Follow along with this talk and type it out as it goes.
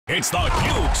It's the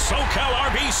huge SoCal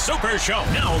RV Super Show,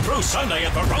 now through Sunday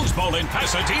at the Rose Bowl in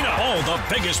Pasadena. All the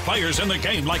biggest players in the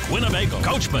game like Winnebago,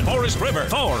 Coachman, Forest River,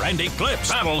 Thor, and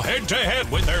Eclipse battle head-to-head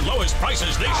with their lowest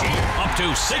prices this year, up to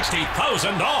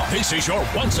 $60,000 off. This is your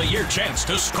once-a-year chance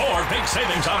to score big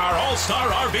savings on our all-star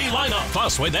RV lineup.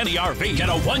 Plus, with any RV, get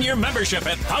a one-year membership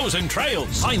at 1,000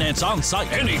 Trails. Finance on site.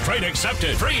 Any trade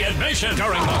accepted. Free admission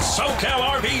during the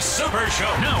SoCal RV Super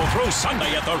Show, now through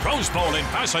Sunday at the Rose Bowl in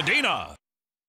Pasadena.